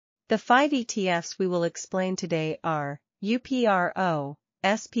The 5 ETFs we will explain today are UPRO,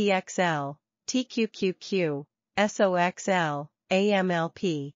 SPXL, TQQQ, SOXL,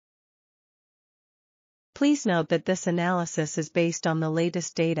 AMLP. Please note that this analysis is based on the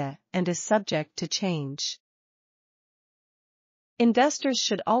latest data and is subject to change. Investors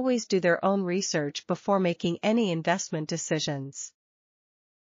should always do their own research before making any investment decisions.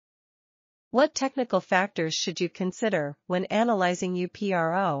 What technical factors should you consider when analyzing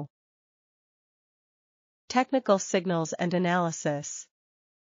UPRO? Technical signals and analysis.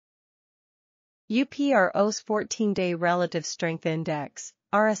 UPRO's 14-day Relative Strength Index,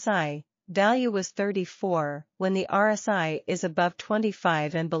 RSI, value was 34. When the RSI is above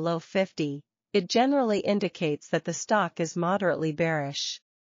 25 and below 50, it generally indicates that the stock is moderately bearish.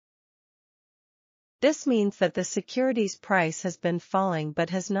 This means that the security's price has been falling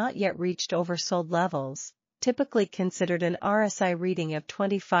but has not yet reached oversold levels, typically considered an RSI reading of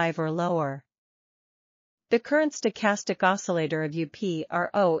 25 or lower. The current stochastic oscillator of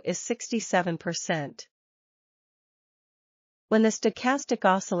UPRO is 67%. When the stochastic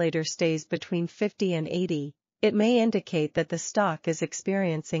oscillator stays between 50 and 80, it may indicate that the stock is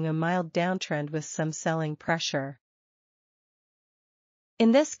experiencing a mild downtrend with some selling pressure.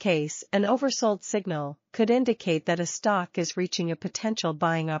 In this case, an oversold signal could indicate that a stock is reaching a potential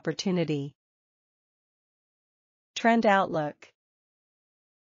buying opportunity. Trend outlook.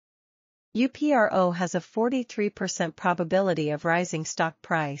 UPRO has a 43% probability of rising stock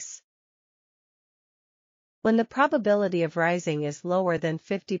price. When the probability of rising is lower than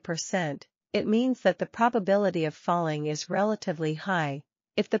 50%, it means that the probability of falling is relatively high.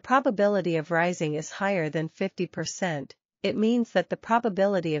 If the probability of rising is higher than 50%, it means that the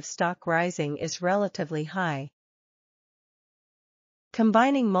probability of stock rising is relatively high.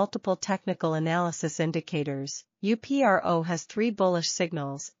 Combining multiple technical analysis indicators, UPRO has 3 bullish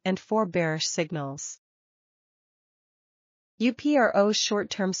signals and 4 bearish signals. UPRO's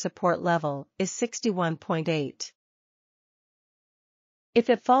short-term support level is 61.8. If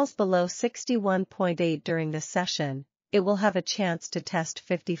it falls below 61.8 during the session, it will have a chance to test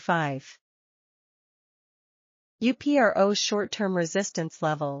 55. UPRO's short-term resistance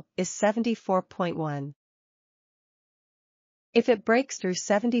level is 74.1. If it breaks through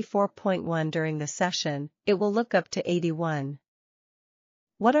 74.1 during the session, it will look up to 81.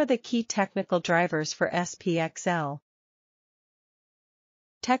 What are the key technical drivers for SPXL?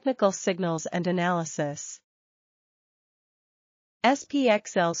 Technical signals and analysis.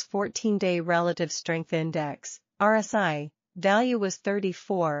 SPXL's 14-day Relative Strength Index, RSI, value was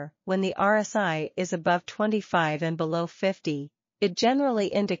 34. When the RSI is above 25 and below 50, it generally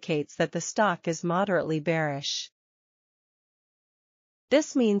indicates that the stock is moderately bearish.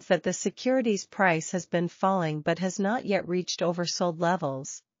 This means that the security's price has been falling but has not yet reached oversold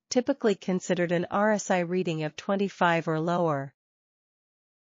levels, typically considered an RSI reading of 25 or lower.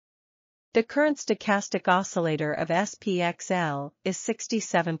 The current stochastic oscillator of SPXL is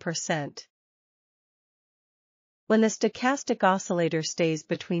 67%. When the stochastic oscillator stays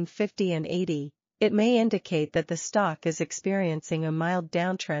between 50 and 80, it may indicate that the stock is experiencing a mild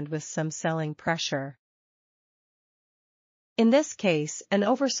downtrend with some selling pressure. In this case, an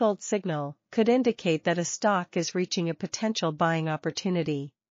oversold signal could indicate that a stock is reaching a potential buying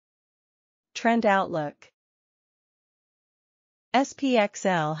opportunity. Trend outlook.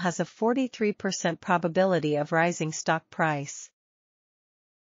 SPXL has a 43% probability of rising stock price.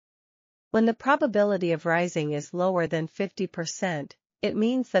 When the probability of rising is lower than 50%, it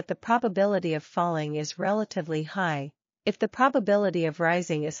means that the probability of falling is relatively high. If the probability of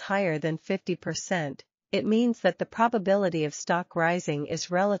rising is higher than 50%, it means that the probability of stock rising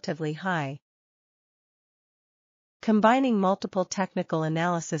is relatively high. Combining multiple technical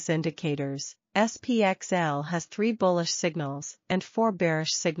analysis indicators, SPXL has 3 bullish signals and 4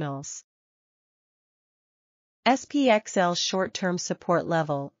 bearish signals. SPXL's short-term support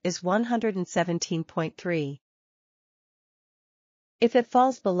level is 117.3. If it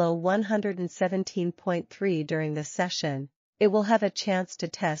falls below 117.3 during the session, it will have a chance to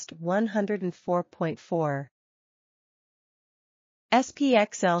test 104.4.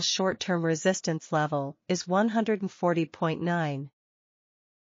 SPXL's short-term resistance level is 140.9.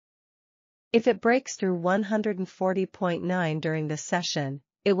 If it breaks through 140.9 during the session,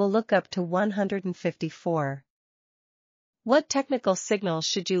 it will look up to 154. What technical signals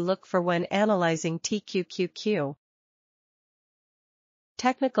should you look for when analyzing TQQQ?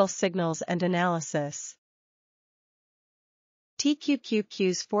 Technical signals and analysis.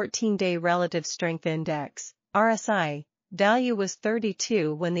 TQQQ's 14-day Relative Strength Index, RSI, value was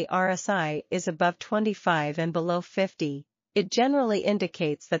 32. When the RSI is above 25 and below 50, it generally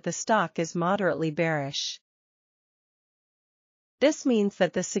indicates that the stock is moderately bearish. This means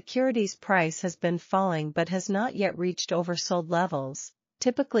that the security's price has been falling but has not yet reached oversold levels,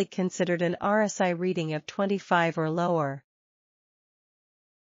 typically considered an RSI reading of 25 or lower.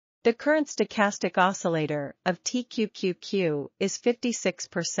 The current stochastic oscillator of TQQQ is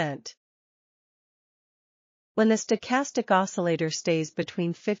 56%. When the stochastic oscillator stays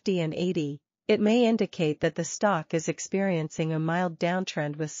between 50 and 80, it may indicate that the stock is experiencing a mild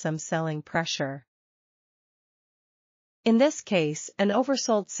downtrend with some selling pressure. In this case, an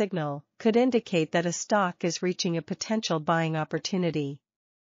oversold signal could indicate that a stock is reaching a potential buying opportunity.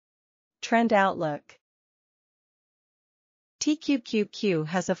 Trend outlook. TQQQ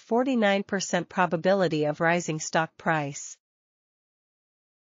has a 49% probability of rising stock price.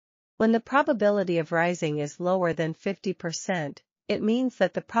 When the probability of rising is lower than 50%, it means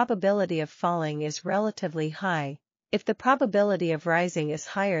that the probability of falling is relatively high. If the probability of rising is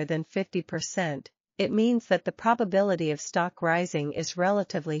higher than 50%, it means that the probability of stock rising is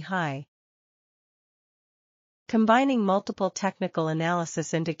relatively high. Combining multiple technical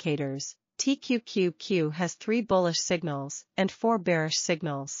analysis indicators, TQQQ has 3 bullish signals and 4 bearish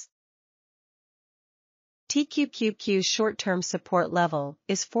signals. TQQQ's short-term support level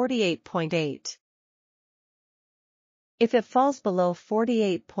is 48.8. If it falls below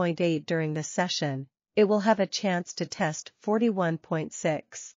 48.8 during the session, it will have a chance to test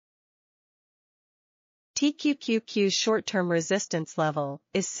 41.6. TQQQ's short-term resistance level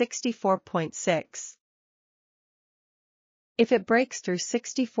is 64.6. If it breaks through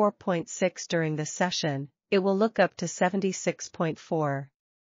 64.6 during the session, it will look up to 76.4.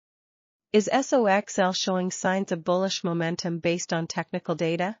 Is SOXL showing signs of bullish momentum based on technical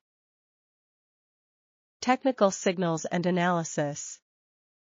data? Technical signals and analysis.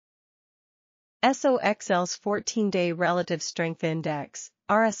 SOXL's 14-day relative strength index,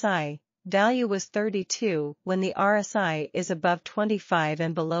 RSI, value was 32. When the RSI is above 25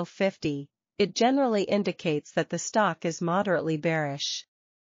 and below 50, it generally indicates that the stock is moderately bearish.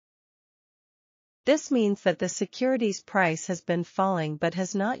 This means that the security's price has been falling but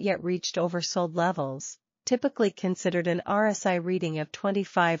has not yet reached oversold levels, typically considered an RSI reading of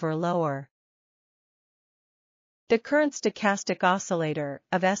 25 or lower. The current stochastic oscillator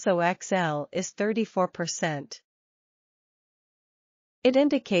of SOXL is 34%. It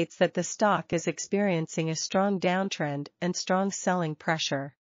indicates that the stock is experiencing a strong downtrend and strong selling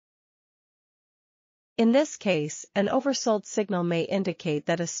pressure. In this case, an oversold signal may indicate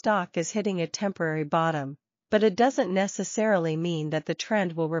that a stock is hitting a temporary bottom, but it doesn't necessarily mean that the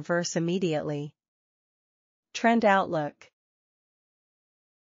trend will reverse immediately. Trend outlook.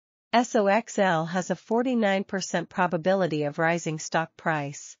 SOXL has a 49% probability of rising stock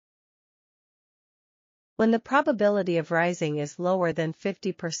price. When the probability of rising is lower than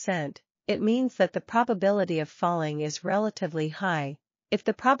 50%, it means that the probability of falling is relatively high. If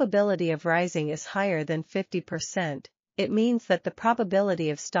the probability of rising is higher than 50%, it means that the probability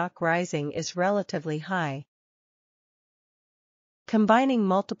of stock rising is relatively high. Combining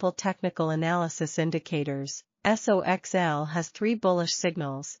multiple technical analysis indicators, SOXL has 3 bullish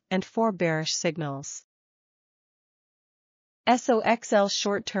signals and 4 bearish signals. SOXL's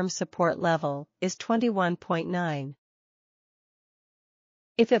short-term support level is 21.9.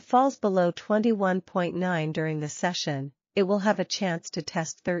 If it falls below 21.9 during the session, it will have a chance to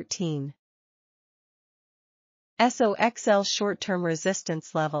test 13. SOXL's short-term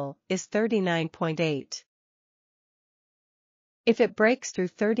resistance level is 39.8. If it breaks through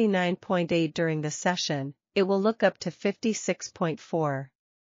 39.8 during the session, it will look up to 56.4.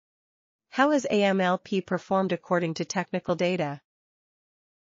 How has AMLP performed according to technical data?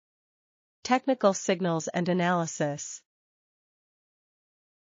 Technical signals and analysis.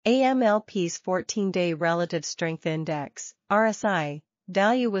 AMLP's 14-day relative strength index, RSI,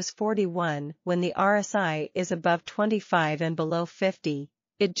 value was 41. When the RSI is above 25 and below 50,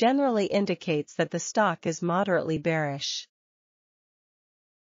 it generally indicates that the stock is moderately bearish.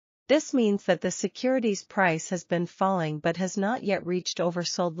 This means that the security's price has been falling but has not yet reached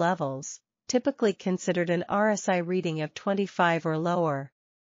oversold levels, typically considered an RSI reading of 25 or lower.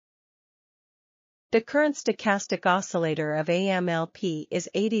 The current stochastic oscillator of AMLP is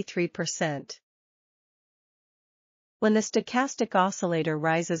 83%. When the stochastic oscillator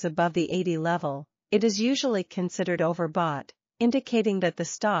rises above the 80 level, it is usually considered overbought, indicating that the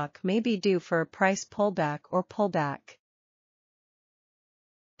stock may be due for a price pullback or pullback.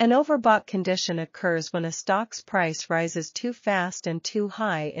 An overbought condition occurs when a stock's price rises too fast and too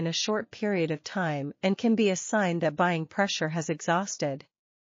high in a short period of time and can be a sign that buying pressure has exhausted.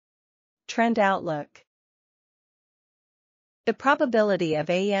 Trend outlook. The probability of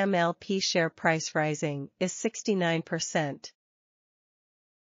AMLP share price rising is 69%.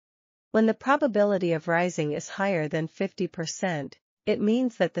 When the probability of rising is higher than 50%, it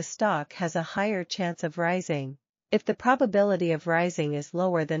means that the stock has a higher chance of rising. If the probability of rising is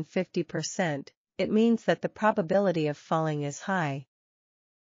lower than 50%, it means that the probability of falling is high.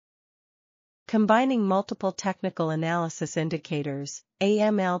 Combining multiple technical analysis indicators,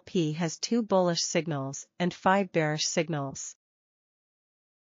 AMLP has 2 bullish signals and 5 bearish signals.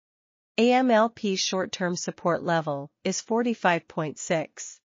 AMLP short-term support level is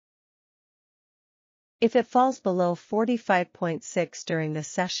 45.6. If it falls below 45.6 during the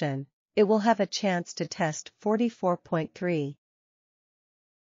session, it will have a chance to test 44.3.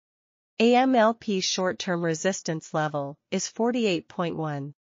 AMLP short-term resistance level is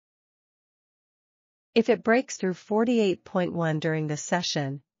 48.1. If it breaks through 48.1 during the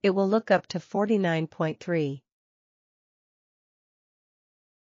session, it will look up to 49.3.